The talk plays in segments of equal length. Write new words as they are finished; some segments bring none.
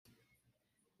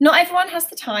Not everyone has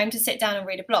the time to sit down and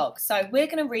read a blog, so we're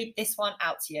going to read this one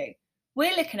out to you.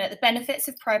 We're looking at the benefits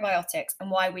of probiotics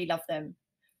and why we love them.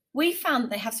 We found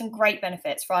that they have some great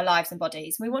benefits for our lives and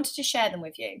bodies, and we wanted to share them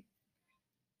with you.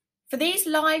 For these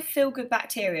live feel-good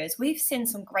bacteria, we've seen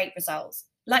some great results,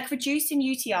 like reducing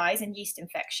UTIs and yeast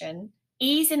infection,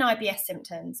 easing IBS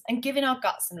symptoms, and giving our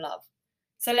gut some love.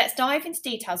 So let's dive into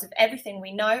details of everything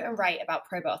we know and rate about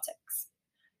probiotics.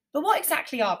 But what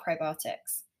exactly are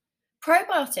probiotics?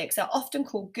 Probiotics are often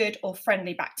called good or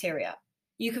friendly bacteria.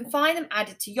 You can find them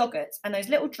added to yogurts and those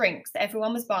little drinks that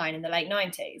everyone was buying in the late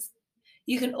 90s.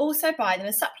 You can also buy them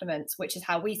as supplements, which is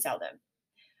how we sell them.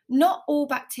 Not all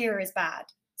bacteria is bad.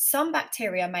 Some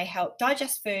bacteria may help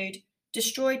digest food,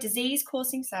 destroy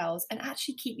disease-causing cells, and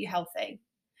actually keep you healthy.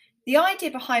 The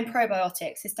idea behind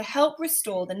probiotics is to help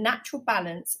restore the natural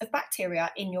balance of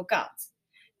bacteria in your gut.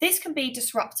 This can be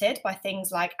disrupted by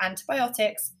things like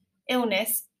antibiotics,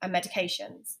 illness, and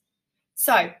medications.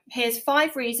 So here's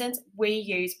 5 reasons we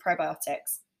use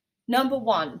probiotics. Number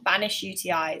 1, banish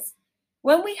UTIs.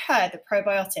 When we heard that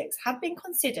probiotics have been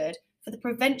considered for the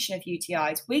prevention of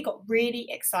UTIs, we got really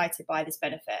excited by this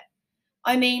benefit.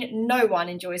 I mean, no one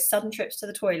enjoys sudden trips to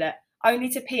the toilet only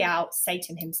to pee out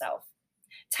Satan himself.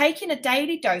 Taking a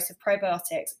daily dose of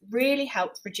probiotics really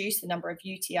helps reduce the number of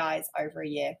UTIs over a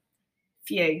year.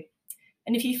 Few.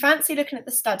 And if you fancy looking at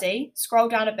the study, scroll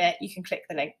down a bit, you can click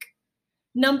the link.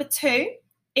 Number 2,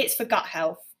 it's for gut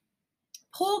health.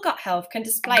 Poor gut health can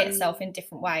display itself in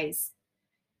different ways.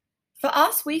 For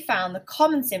us, we found the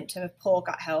common symptom of poor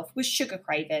gut health was sugar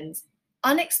cravings,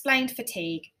 unexplained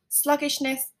fatigue,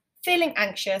 sluggishness, feeling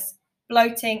anxious,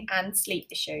 bloating, and sleep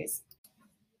issues.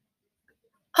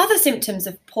 Other symptoms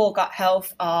of poor gut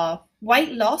health are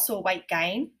weight loss or weight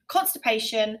gain,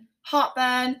 constipation,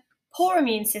 heartburn, poor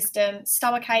immune system,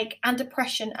 stomachache, and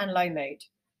depression and low mood.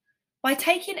 By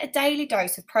taking a daily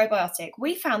dose of probiotic,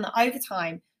 we found that over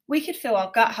time, we could feel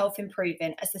our gut health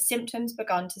improving as the symptoms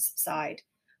began to subside.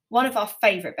 One of our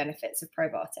favourite benefits of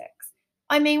probiotics.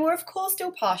 I mean, we're of course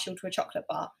still partial to a chocolate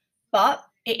bar, but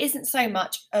it isn't so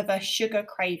much of a sugar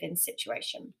craving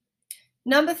situation.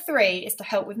 Number 3 is to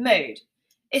help with mood.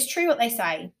 It's true what they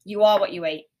say, you are what you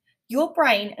eat. Your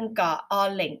brain and gut are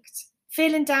linked.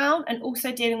 Feeling down and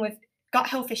also dealing with gut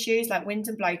health issues like wind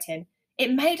and bloating,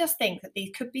 it made us think that there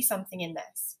could be something in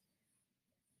this.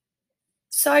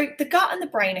 So the gut and the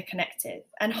brain are connected,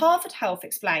 and Harvard Health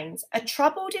explains a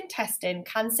troubled intestine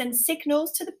can send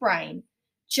signals to the brain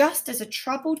just as a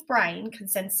troubled brain can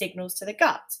send signals to the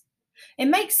gut. It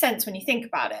makes sense when you think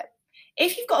about it.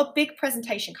 If you've got a big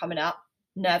presentation coming up,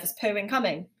 nervous poo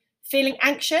incoming, feeling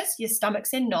anxious, your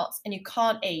stomach's in knots and you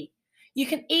can't eat, you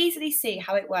can easily see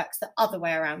how it works the other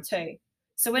way around too.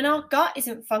 So when our gut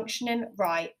isn't functioning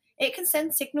right, it can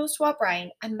send signals to our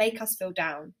brain and make us feel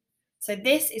down. So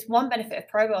this is one benefit of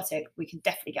probiotic we can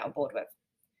definitely get on board with.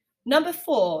 Number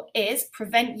 4 is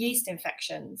prevent yeast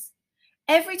infections.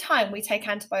 Every time we take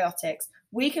antibiotics,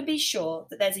 we can be sure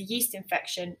that there's a yeast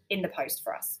infection in the post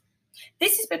for us.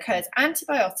 This is because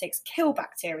antibiotics kill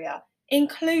bacteria,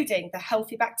 including the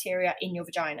healthy bacteria in your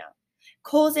vagina,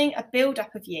 causing a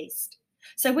build-up of yeast.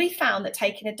 So we found that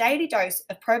taking a daily dose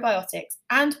of probiotics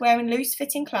and wearing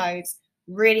loose-fitting clothes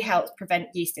really helps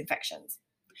prevent yeast infections.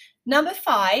 Number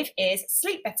 5 is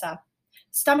sleep better.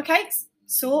 Stomach aches,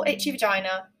 sore, itchy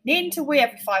vagina, needing to wee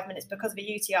every 5 minutes because of a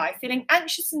UTI, feeling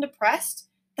anxious and depressed,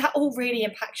 that all really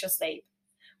impacts your sleep.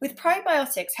 With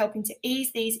probiotics helping to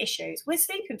ease these issues, we're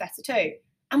sleeping better too,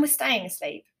 and we're staying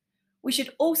asleep. We should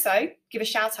also give a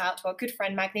shout out to our good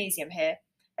friend magnesium here.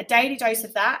 A daily dose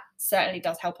of that certainly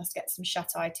does help us get some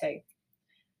shut-eye too.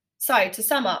 So to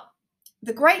sum up,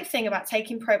 the great thing about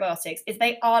taking probiotics is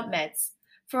they aren't meds.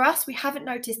 For us, we haven't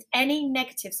noticed any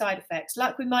negative side effects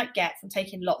like we might get from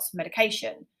taking lots of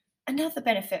medication. Another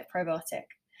benefit of probiotic.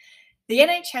 The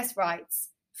NHS writes,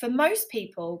 for most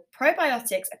people,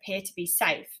 probiotics appear to be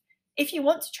safe. If you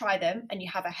want to try them and you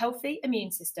have a healthy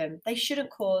immune system, they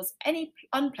shouldn't cause any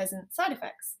unpleasant side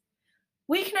effects.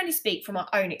 We can only speak from our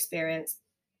own experience.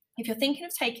 If you're thinking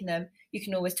of taking them, you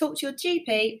can always talk to your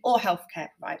GP or healthcare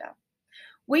provider.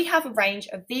 We have a range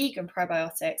of vegan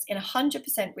probiotics in 100%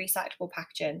 recyclable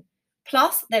packaging.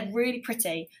 Plus, they're really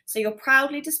pretty, so you'll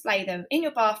proudly display them in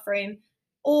your bathroom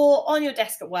or on your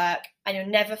desk at work, and you'll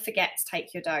never forget to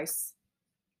take your dose.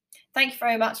 Thank you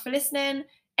very much for listening.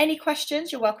 Any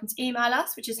questions, you're welcome to email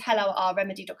us, which is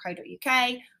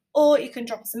hello@ourremedy.co.uk, or you can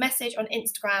drop us a message on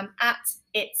Instagram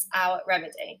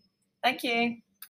 @itsourremedy. Thank you.